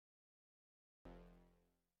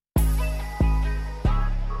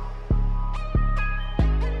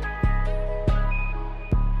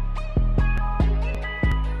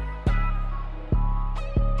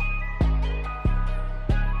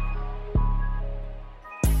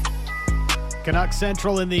Canucks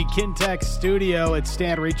Central in the Kintec studio. It's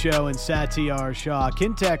Stan Riccio and Satyar Shah.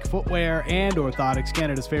 Kintec Footwear and Orthotics,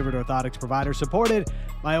 Canada's favorite orthotics provider, supported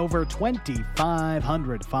by over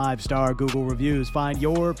 2,500 five-star Google reviews. Find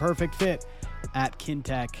your perfect fit at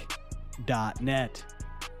kintec.net.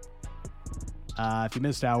 If you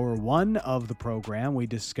missed hour one of the program, we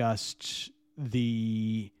discussed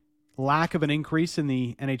the lack of an increase in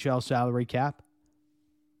the NHL salary cap,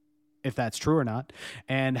 if that's true or not,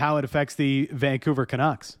 and how it affects the Vancouver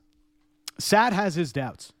Canucks. Sat has his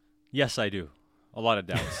doubts. Yes, I do. A lot of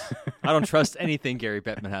doubts. I don't trust anything Gary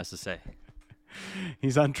Bettman has to say.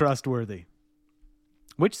 He's untrustworthy.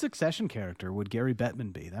 Which succession character would Gary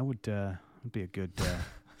Bettman be? That would be a good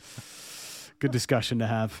good discussion to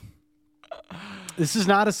have. This is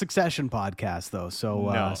not a Succession podcast, though,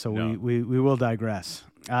 so no. We will digress.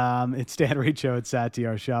 It's Stan Riccio at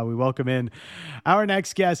Satyar Shah. We welcome in our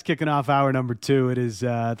next guest, kicking off hour number 2. It is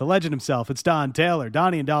the legend himself. It's Don Taylor.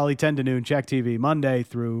 Donnie and Dolly, 10 to noon, Check TV, Monday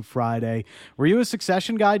through Friday. Were you a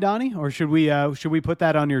Succession guy, Donnie, or should we put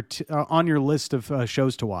that on your list of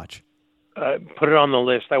shows to watch? Put it on the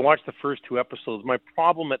list. I watched the first 2 episodes. My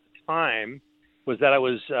problem at the time was that I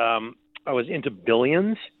was into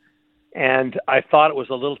Billions, and I thought it was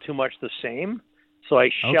a little too much the same, so I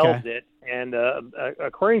shelved it. And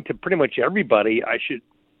according to pretty much everybody, I should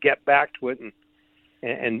get back to it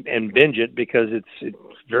and binge it because it's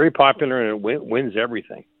very popular and it wins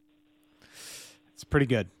everything. It's pretty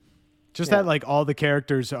good. That like all the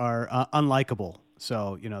characters are unlikable.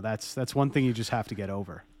 So, that's one thing you just have to get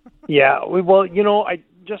over. Yeah. Well, I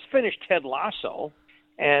just finished Ted Lasso,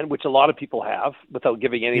 and which a lot of people have without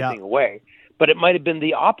giving anything away. But it might have been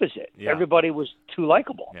the opposite. Yeah. Everybody was too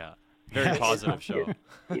likable. Yeah. Very positive show.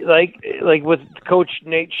 Like with Coach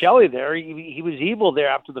Nate Shelley there, he was evil there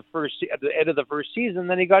at the end of the first season,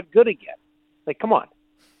 then he got good again. Like, come on.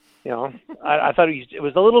 I thought it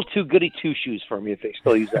was a little too goody two-shoes for me, if they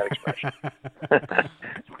still use that expression.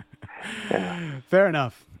 Yeah. Fair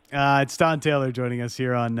enough. It's Don Taylor joining us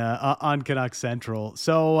here on Canucks Central.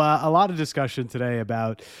 So a lot of discussion today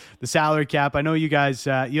about the salary cap. I know you guys,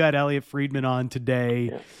 you had Elliot Friedman on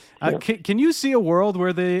today. Yeah. Can you see a world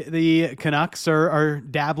where the Canucks are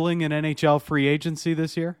dabbling in NHL free agency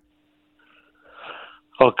this year?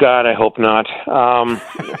 Oh God, I hope not.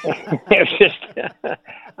 It's just,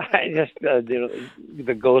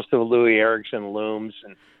 the ghost of Louis Eriksson looms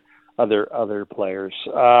and other players.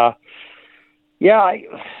 Could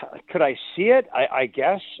I see it? I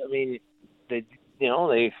guess. I mean, they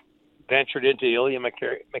ventured into Ilya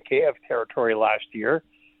Mikheyev territory last year,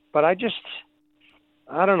 but I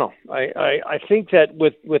don't know. I think that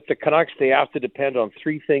with the Canucks, they have to depend on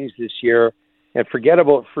 3 things this year and forget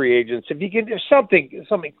about free agents. If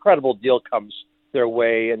some incredible deal comes their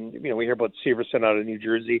way, and we hear about Severson out of New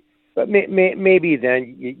Jersey, but maybe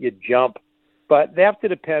then you jump. But they have to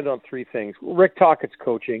depend on 3 things: Rick Tocchet's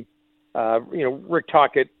coaching, Rick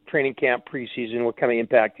Tocchet training camp preseason, what kind of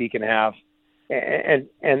impact he can have, and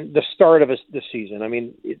the start of the season. I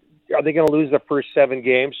mean, are they going to lose the first 7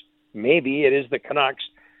 games? Maybe. It is the Canucks,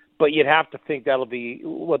 but you'd have to think that'll be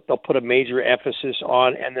what they'll put a major emphasis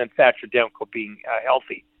on, and then Thatcher Demko being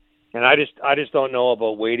healthy. And I just don't know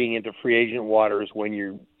about wading into free agent waters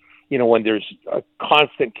when when there's a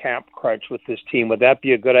constant cap crunch with this team. Would that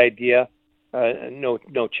be a good idea? No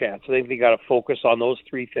chance. I think they got to focus on those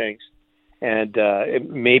 3 things, and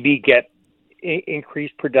maybe get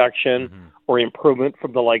increased production or improvement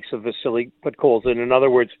from the likes of Vasily Podkolzin. In other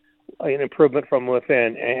words, an improvement from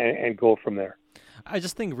within, and go from there. I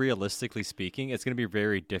just think, realistically speaking, it's going to be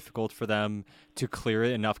very difficult for them to clear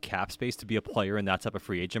enough cap space to be a player in that type of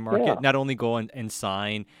free agent market. Yeah. Not only go and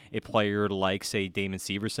sign a player like, say, Damon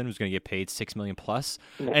Severson, who's going to get paid $6 million plus,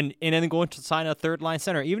 and then going to sign a third line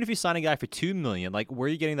center. Even if you sign a guy for $2 million, like, where are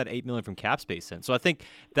you getting that $8 million from cap space in? So I think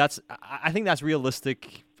that's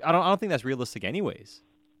realistic. I don't think that's realistic, anyways.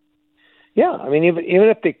 Yeah, I mean, even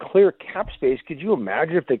if they clear cap space, could you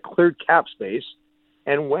imagine if they cleared cap space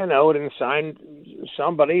and went out and signed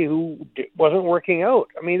somebody who wasn't working out?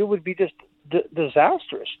 I mean, it would be just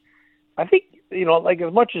disastrous. I think, like,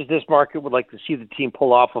 as much as this market would like to see the team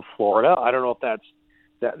pull off of Florida, I don't know if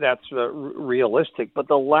that's realistic, but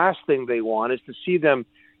the last thing they want is to see them,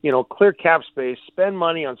 clear cap space, spend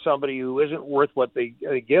money on somebody who isn't worth what they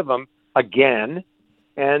give them again,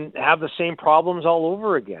 and have the same problems all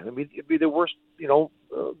over again. It'd be the worst,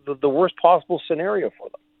 the worst possible scenario for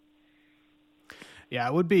them. Yeah,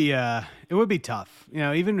 it would be tough.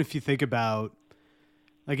 Even if you think about,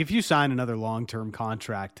 like, if you sign another long-term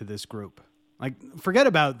contract to this group, like, forget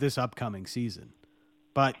about this upcoming season.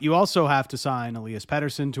 But you also have to sign Elias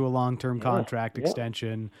Pettersson to a long-term contract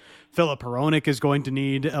extension. Philip Hronek is going to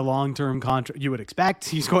need a long-term contract. You would expect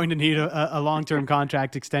he's going to need a long-term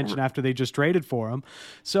contract extension after they just traded for him.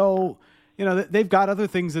 So, they've got other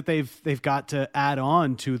things that they've got to add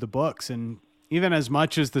on to the books. And even as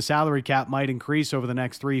much as the salary cap might increase over the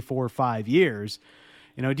next 3, 4, 5 years,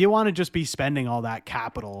 do you want to just be spending all that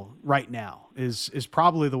capital right now is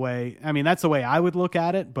probably the way. I mean, that's the way I would look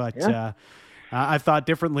at it, but I've thought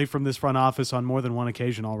differently from this front office on more than one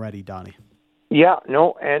occasion already, Donnie. Yeah,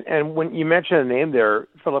 no, and when you mentioned the name there,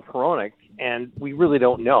 Philip Hronek, and we really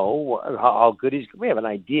don't know how good he's. We have an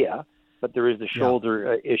idea, but there is the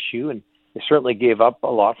shoulder issue, and they certainly gave up a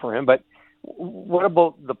lot for him. But what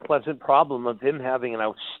about the pleasant problem of him having an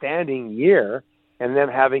outstanding year and them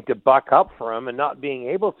having to buck up for him and not being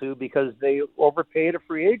able to because they overpaid a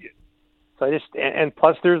free agent? So and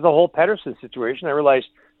plus there's the whole Pettersson situation. I realize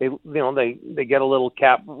they get a little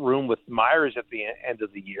cap room with Myers at the end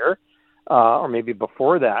of the year, or maybe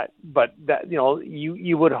before that. But that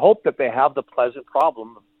you would hope that they have the pleasant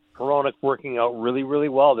problem of Hronek working out really, really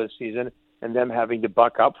well this season and them having to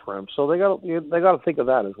buck up for him. So they got to think of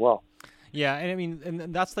that as well. Yeah, and I mean,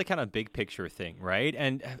 and that's the kind of big picture thing, right?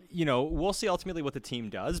 And we'll see ultimately what the team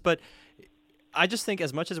does, but I just think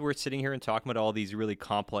as much as we're sitting here and talking about all these really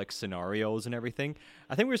complex scenarios and everything,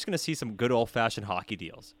 I think we're just going to see some good old-fashioned hockey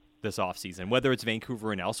deals this offseason, whether it's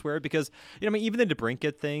Vancouver and elsewhere, because, even the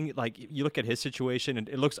DeBrincat thing, like, you look at his situation, and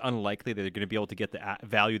it looks unlikely that they're going to be able to get the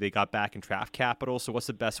value they got back in draft capital, so what's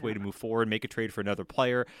the best way to move forward, make a trade for another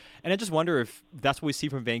player? And I just wonder if that's what we see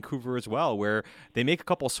from Vancouver as well, where they make a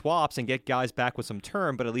couple swaps and get guys back with some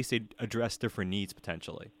term, but at least they address different needs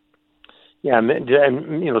potentially. Yeah,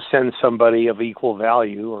 and send somebody of equal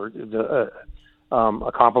value or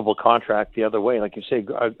a comparable contract the other way, like you say,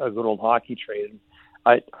 a good old hockey trade.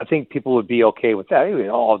 I think people would be okay with that. It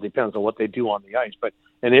all depends on what they do on the ice, but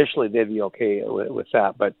initially they'd be okay with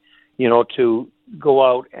that. But to go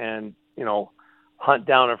out and hunt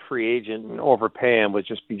down a free agent and overpay him would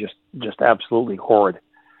just be just absolutely horrid.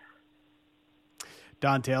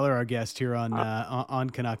 Don Taylor, our guest here on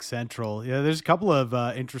Canucks Central. Yeah, there's a couple of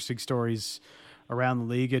interesting stories around the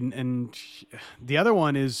league, and the other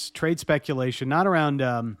one is trade speculation, not around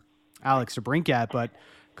Alex DeBrincat, but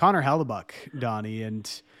Connor Hellebuck, Donnie. And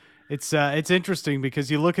it's interesting because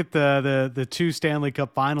you look at the two Stanley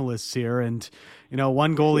Cup finalists here, and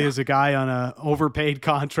one goalie is a guy on a overpaid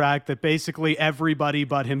contract that basically everybody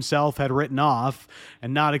but himself had written off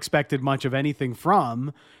and not expected much of anything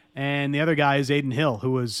from. And the other guy is Aiden Hill,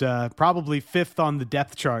 who was probably fifth on the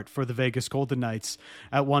depth chart for the Vegas Golden Knights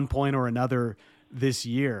at one point or another this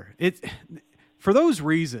year. For those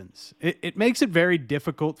reasons, it makes it very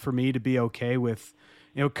difficult for me to be okay with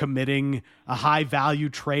committing a high value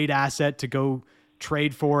trade asset to go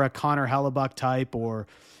trade for a Connor Hellebuck type, or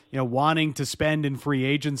wanting to spend in free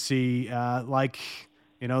agency like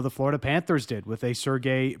the Florida Panthers did with a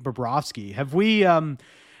Sergei Bobrovsky. Have we all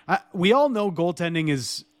know goaltending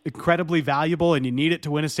is incredibly valuable and you need it to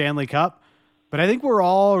win a Stanley Cup, but I think we're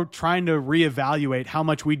all trying to reevaluate how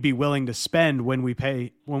much we'd be willing to spend when we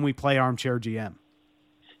play armchair GM.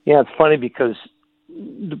 Yeah, it's funny because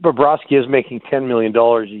Bobrovsky is making $10 million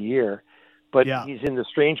a year, but he's in the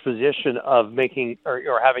strange position of making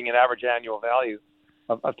or having an average annual value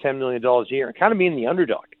of $10 million a year, and kind of being the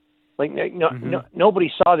underdog. Like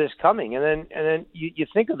nobody saw this coming, and then you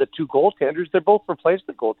think of the two goaltenders; they're both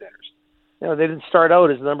replacement goaltenders. They didn't start out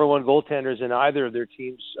as the number one goaltenders in either of their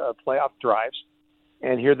teams' playoff drives,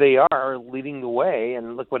 and here they are leading the way.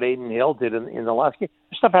 And look what Aiden Hill did in the last game.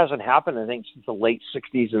 This stuff hasn't happened, I think, since the late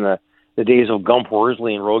 '60s and the days of Gump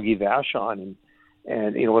Worsley and Rogie Vachon,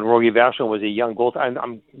 and when Rogie Vachon was a young goaltender.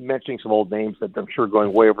 I'm mentioning some old names that I'm sure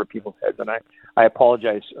going way over people's heads, and I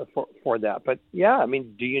apologize for that. But yeah, I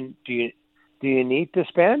mean, do you need to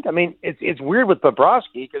spend? I mean, it's weird with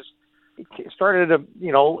Bobrovsky because he started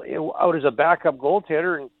out as a backup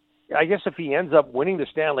goaltender, and I guess if he ends up winning the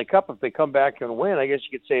Stanley Cup, if they come back and win, I guess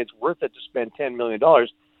you could say it's worth it to spend $10 million.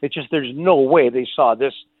 It's just there's no way they saw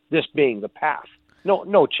this being the path.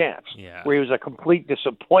 No chance. Yeah. Where he was a complete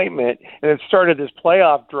disappointment, and it started this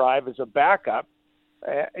playoff drive as a backup.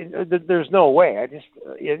 There's no way.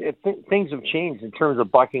 Things have changed in terms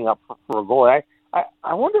of bucking up for a goal.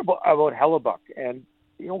 I wonder about Hellebuck, and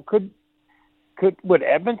would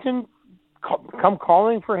Edmonton come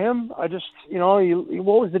calling for him? I just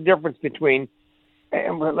what was the difference between,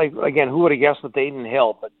 and like again, who would have guessed with Aiden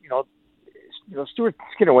Hill? But Stuart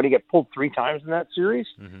Skinner, when he get pulled 3 times in that series,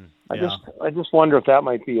 I just wonder if that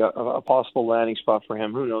might be a possible landing spot for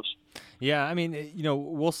him. Who knows? Yeah, I mean,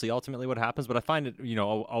 we'll see ultimately what happens, but I find it,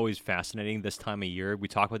 always fascinating this time of year. We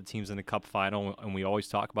talk about the teams in the Cup final, and we always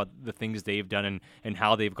talk about the things they've done and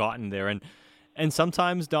how they've gotten there. And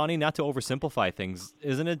sometimes, Donnie, not to oversimplify things,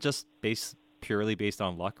 isn't it just purely based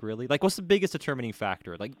on luck, really? Like, what's the biggest determining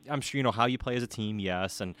factor? Like, I'm sure you know how you play as a team,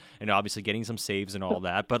 yes, and obviously getting some saves and all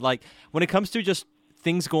that. But, like, when it comes to just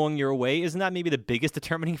things going your way, isn't that maybe the biggest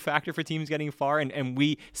determining factor for teams getting far? And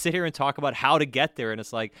we sit here and talk about how to get there, and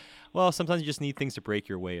it's like, well, sometimes you just need things to break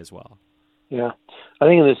your way as well. Yeah. I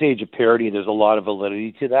think in this age of parity, there's a lot of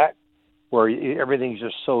validity to that, where everything's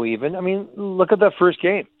just so even. I mean, look at that first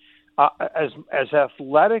game. As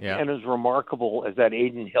athletic and as remarkable as that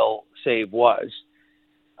Aiden Hill save was,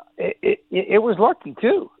 it was lucky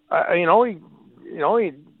too.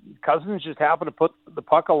 Cousins just happened to put the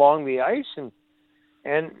puck along the ice,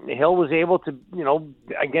 and Hill was able to,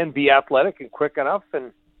 again, be athletic and quick enough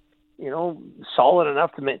and, solid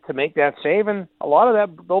enough to make that save. And a lot of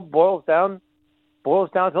that boils down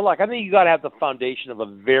to luck. I think you got to have the foundation of a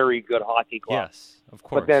very good hockey club. Yes, of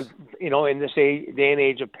course. But then, in this day and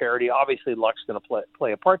age of parity, obviously luck's going to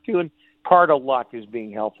play a part too, and part of luck is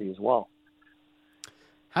being healthy as well.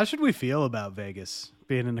 How should we feel about Vegas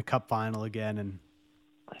being in the Cup final again? And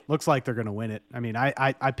looks like they're going to win it. I mean,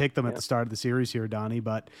 I picked them at the start of the series here, Donnie,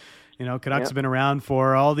 but Canucks have been around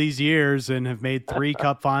for all these years and have made 3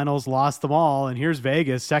 Cup finals, lost them all, and here's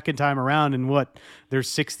Vegas, second time around in their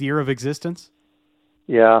 6th year of existence.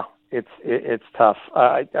 Yeah, it's tough.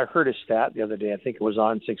 I heard a stat the other day. I think it was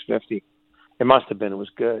on 650. It must have been. It was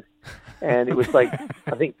good, and it was like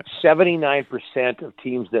I think 79% of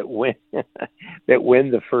teams that win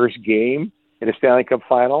the first game in a Stanley Cup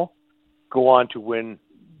final go on to win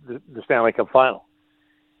the Stanley Cup final.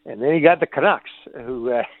 And then you got the Canucks,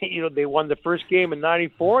 who they won the first game in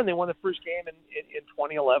 '94, and they won the first game in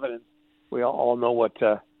 2011. And we all know what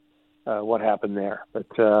happened there. But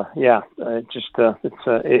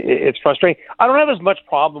it's frustrating. I don't have as much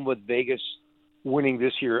problem with Vegas winning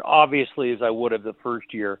this year, obviously, as I would have the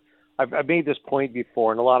first year. I've made this point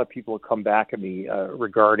before, and a lot of people have come back at me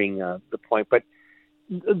regarding the point. But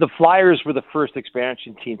the Flyers were the first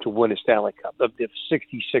expansion team to win a Stanley Cup. The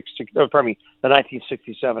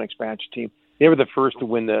 1967 expansion team. They were the first to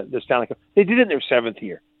win the Stanley Cup. They did it in their 7th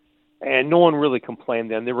year, and no one really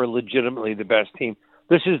complained then. They were legitimately the best team.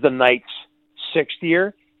 This is the Knights' 6th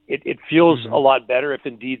year. It feels a lot better if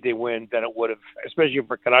indeed they win than it would have, especially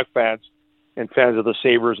for Canuck fans and fans of the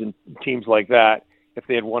Sabres and teams like that, if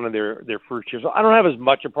they had won in their first year. So I don't have as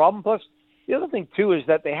much a problem. Plus, the other thing too is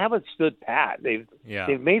that they haven't stood pat. They've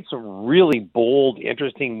made some really bold,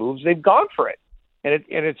 interesting moves. They've gone for it, and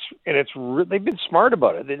they've been smart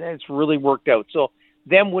about it, and it's really worked out. So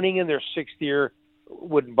them winning in their 6th year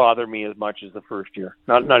wouldn't bother me as much as the first year.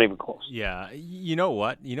 Not even close. Yeah. You know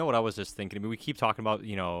what I was just thinking? I mean, we keep talking about,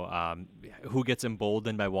 who gets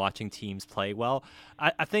emboldened by watching teams play well.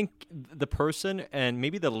 I think the person and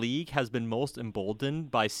maybe the league has been most emboldened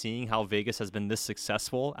by seeing how Vegas has been this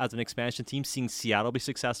successful as an expansion team, seeing Seattle be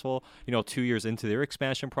successful, 2 years into their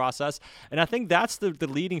expansion process. And I think that's the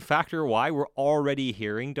leading factor why we're already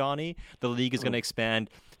hearing, Donnie, the league is going to expand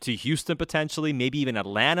to Houston potentially, maybe even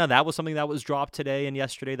Atlanta. That was something that was dropped today and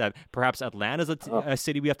yesterday, that perhaps Atlanta's a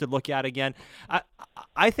city we have to look at again.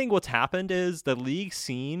 I think what's happened is the league's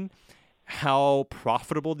seen how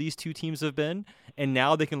profitable these two teams have been, and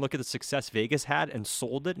now they can look at the success Vegas had and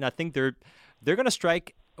sold it. And I think they're going to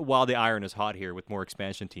strike while the iron is hot here with more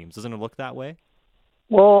expansion teams. Doesn't it look that way?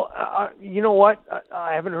 Well, you know what?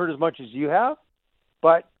 I haven't heard as much as you have,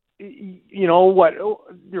 but you know what?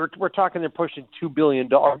 We're talking. They're pushing $2 billion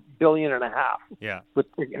and a half. Yeah.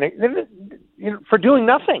 For doing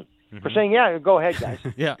nothing, for saying, yeah, go ahead, guys.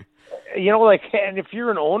 Yeah. And if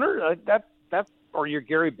you're an owner, that or you're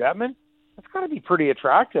Gary Bettman, that's got to be pretty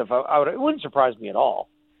attractive. It wouldn't surprise me at all.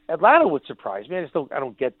 Atlanta would surprise me. I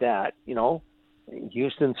don't get that.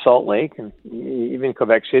 Houston, Salt Lake, and even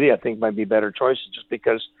Quebec City, I think might be better choices, just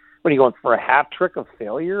because when are you going for a hat trick of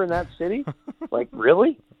failure in that city? Like,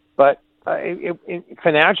 really? But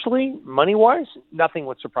financially, money-wise, nothing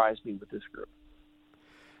would surprise me with this group.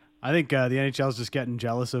 I think the NHL is just getting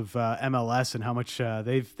jealous of MLS and how much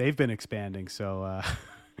they've been expanding. So,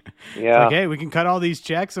 it's like, hey, we can cut all these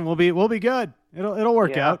checks and we'll be good. It'll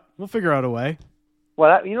work out. We'll figure out a way.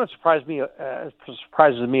 Well, what surprises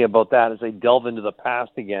me about that as they delve into the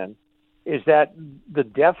past again is that the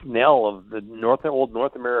death knell of the old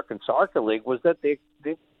North American Soccer League was that they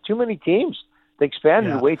too many teams. They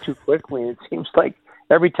expanded way too quickly, and it seems like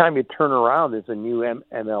every time you turn around, there's a new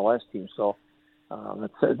MLS team. So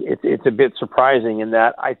It's a bit surprising in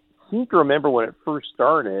that I seem to remember when it first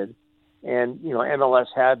started, and MLS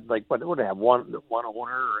had what would it have one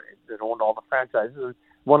owner that owned all the franchises. And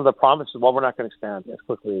one of the promises, well, we're not going to expand as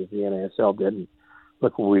quickly as the NASL did. And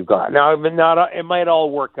look what we've got now. It might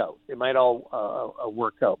all work out. It might all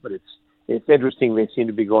work out, but it's interesting. They seem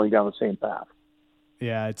to be going down the same path.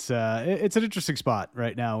 Yeah, it's an interesting spot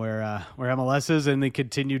right now where MLS is, and the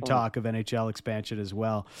continued talk of NHL expansion as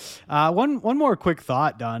well. One more quick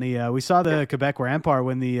thought, Donnie. We saw the Quebec Rampart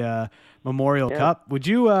win the Memorial Cup. Would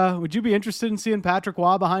you be interested in seeing Patrick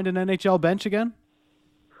Roy behind an NHL bench again?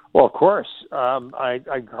 Well, of course. I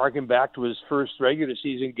harken back to his first regular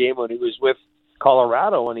season game when he was with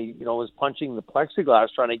Colorado, and he was punching the plexiglass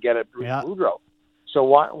trying to get at Bruce Boudreau. So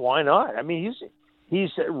why not? I mean,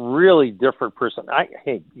 he's a really different person.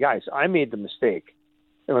 Hey, guys, I made the mistake.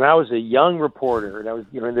 And when I was a young reporter and I was,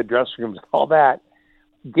 in the dressing rooms and all that,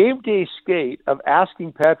 game day skate of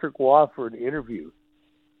asking Patrick Roy for an interview.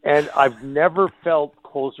 And I've never felt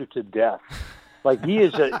closer to death. Like he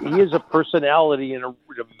is a personality in a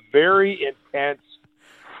very intense,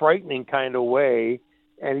 frightening kind of way.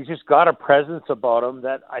 And he's just got a presence about him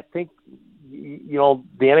that I think, the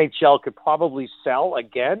NHL could probably sell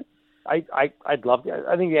again. I'd love to.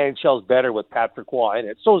 I think the NHL is better with Patrick Roy in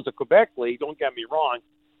it. So is the Quebec League. Don't get me wrong,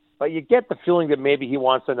 but you get the feeling that maybe he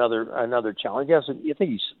wants another challenge. Yes, you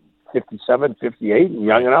think he's 57, 58, and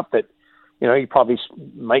young enough that he probably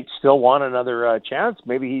might still want another chance.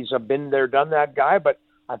 Maybe he's a been there, done that guy. But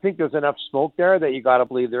I think there's enough smoke there that you got to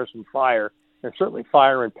believe there's some fire. There's certainly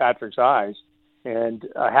fire in Patrick's eyes, and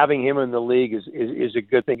having him in the league is a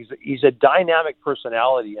good thing. He's a dynamic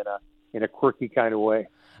personality in a quirky kind of way.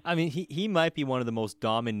 I mean, he might be one of the most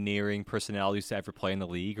domineering personalities to ever play in the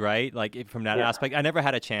league, right? Like from that aspect, I never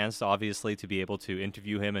had a chance, obviously, to be able to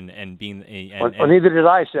interview him and being. Well, neither did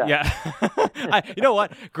I, Seth. Yeah, you know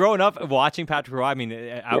what? Growing up watching Patrick Roy, I mean,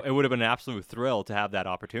 it would have been an absolute thrill to have that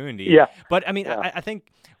opportunity. Yeah, but I mean, I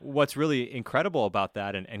think what's really incredible about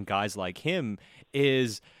that and guys like him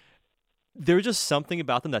is there's just something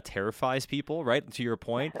about them that terrifies people, right? To your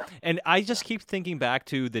point. And I just keep thinking back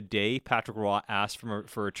to the day Patrick Roy asked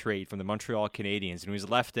for a trade from the Montreal Canadiens, and he was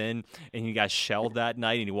left in, and he got shelled that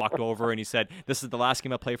night, and he walked over and he said, "This is the last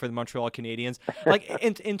game I play for the Montreal Canadiens." Like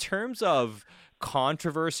in terms of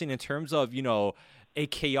controversy, in terms of, a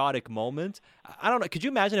chaotic moment, I don't know. Could you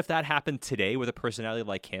imagine if that happened today with a personality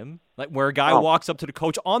like him? Like where a guy walks up to the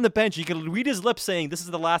coach on the bench, you can read his lips saying, "This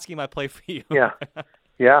is the last game I play for you."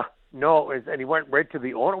 Yeah. No, and he went right to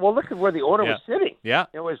the owner. Well, look at where the owner was sitting. Yeah.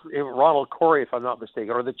 It was Ronald Corey, if I'm not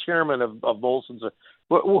mistaken, or the chairman of Molson's,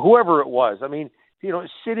 or whoever it was. I mean,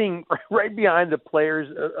 sitting right behind the players'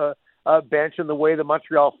 bench, and the way the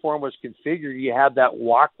Montreal Forum was configured, you had that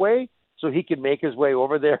walkway so he could make his way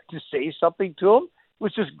over there to say something to him. It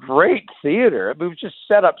was just great theater. I mean, it was just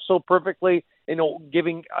set up so perfectly.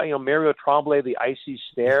 Giving Mario Tremblay the icy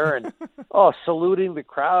stare and saluting the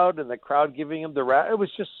crowd, and the crowd giving him the it was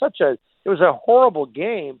just it was a horrible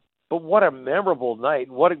game, but what a memorable night,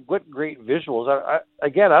 and what great visuals. I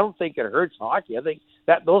don't think it hurts hockey. I think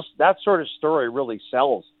that sort of story really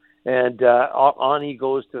sells. And on he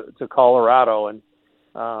goes to Colorado, and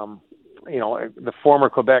the former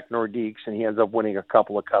Quebec Nordiques, and he ends up winning a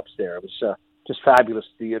couple of cups there. It was just fabulous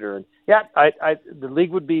theater. And the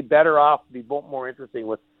league would be better off, be more interesting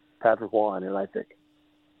with Patrick Roy in it, I think.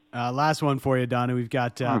 Last one for you, Donnie. We've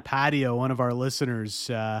got Patio, one of our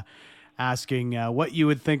listeners, asking what you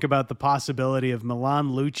would think about the possibility of Milan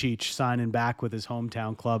Lucic signing back with his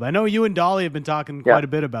hometown club. I know you and Dolly have been talking quite a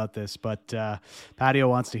bit about this, but Patio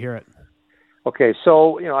wants to hear it. Okay,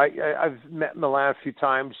 so I've met Milan a few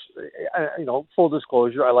times. Full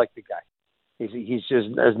disclosure, I like the guy. He's just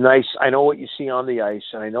as nice. I know what you see on the ice,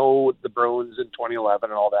 and I know the Bruins in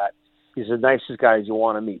 2011 and all that. He's the nicest guy you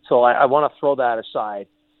want to meet. So I want to throw that aside.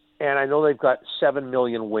 And I know they've got 7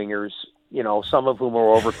 million wingers, some of whom are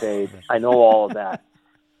overpaid. I know all of that.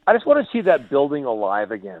 I just want to see that building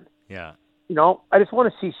alive again. Yeah. I just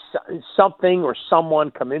want to see something or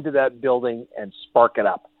someone come into that building and spark it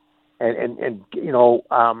up, and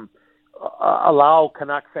allow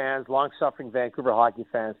Canuck fans, long-suffering Vancouver hockey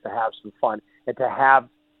fans, to have some fun, and to have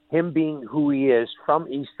him being who he is from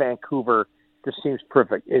East Vancouver just seems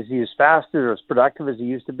perfect. Is he as fast or as productive as he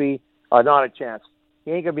used to be? Not a chance.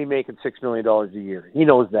 He ain't gonna be making $6 million a year. He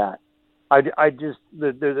knows that.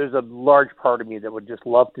 There's a large part of me that would just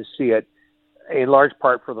love to see it. A large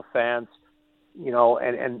part for the fans,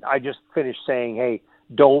 and I just finished saying, hey,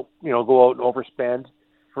 don't go out and overspend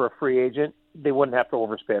for a free agent. They wouldn't have to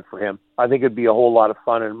overspend for him. I think it'd be a whole lot of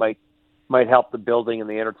fun, and might help the building and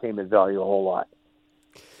the entertainment value a whole lot.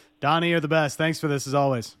 Donnie, you're the best. Thanks for this as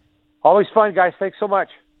always. Always fun, guys. Thanks so much.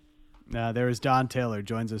 There is Don Taylor,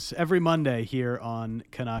 joins us every Monday here on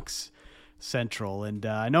Canucks Central. And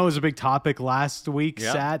I know it was a big topic last week,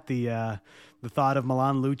 Sat, the thought of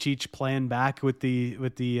Milan Lucic playing back with the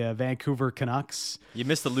Vancouver Canucks. You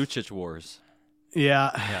missed the Lucic wars.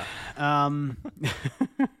 Yeah.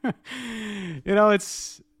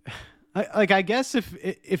 It's I guess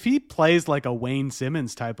if he plays like a Wayne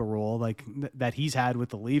Simmons type of role, like that he's had with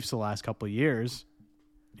the Leafs the last couple of years,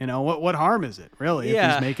 what harm is it really?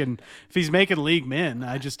 Yeah. If he's making league min,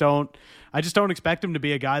 I just don't expect him to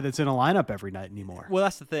be a guy that's in a lineup every night anymore. Well,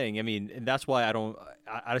 that's the thing. I mean, and that's why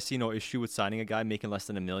I see no issue with signing a guy making less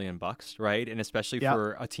than $1 million, right? And especially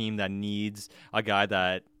for a team that needs a guy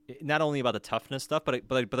that not only about the toughness stuff, but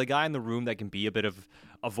a guy in the room that can be a bit of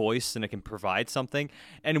a voice and it can provide something.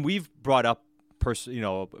 And we've brought up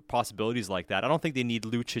possibilities like that. I don't think they need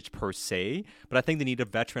Lucic per se, but I think they need a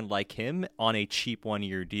veteran like him on a cheap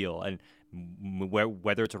 1-year deal. And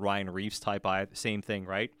whether it's a Ryan Reeves type, same thing,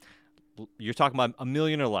 right? You're talking about $1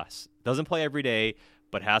 million or less. Doesn't play every day,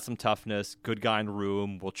 but has some toughness, good guy in the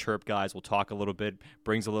room, will chirp guys, will talk a little bit,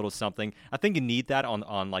 brings a little something. I think you need that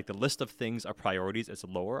on like the list of things of priorities. It's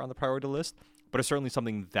lower on the priority list, but it's certainly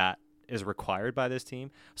something that is required by this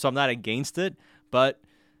team. So I'm not against it, but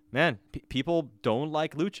man, people don't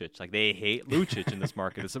like Lucic. Like, they hate Lucic in this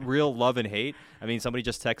market. It's a real love and hate. I mean, somebody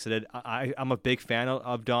just texted it. I'm a big fan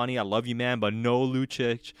of Donnie. I love you, man, but no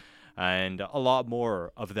Lucic. And a lot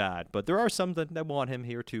more of that. But there are some that want him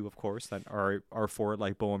here too, of course, that are for it,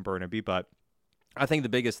 like Bowen Burnaby. But I think the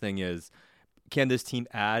biggest thing is, can this team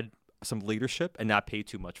add some leadership and not pay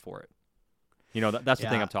too much for it? That's the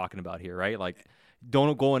thing I'm talking about here, right? Like,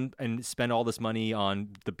 don't go and spend all this money on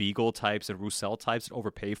the Beagle types and Roussel types and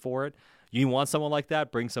overpay for it. You want someone like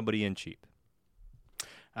that, bring somebody in cheap.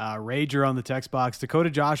 Rager on the text box. Dakota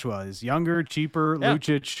Joshua is younger, cheaper,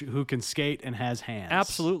 Lucic who can skate and has hands.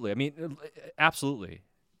 Absolutely. I mean, absolutely.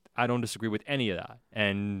 I don't disagree with any of that.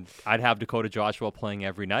 And I'd have Dakota Joshua playing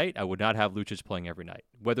every night. I would not have Lucic playing every night.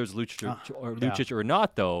 Whether it's Lucic or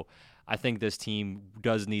not, though, I think this team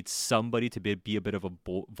does need somebody to be a bit of a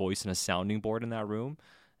voice and a sounding board in that room.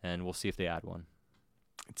 And we'll see if they add one.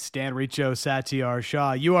 It's Stan Riccio, Satyar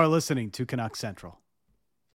Shah. You are listening to Canucks Central.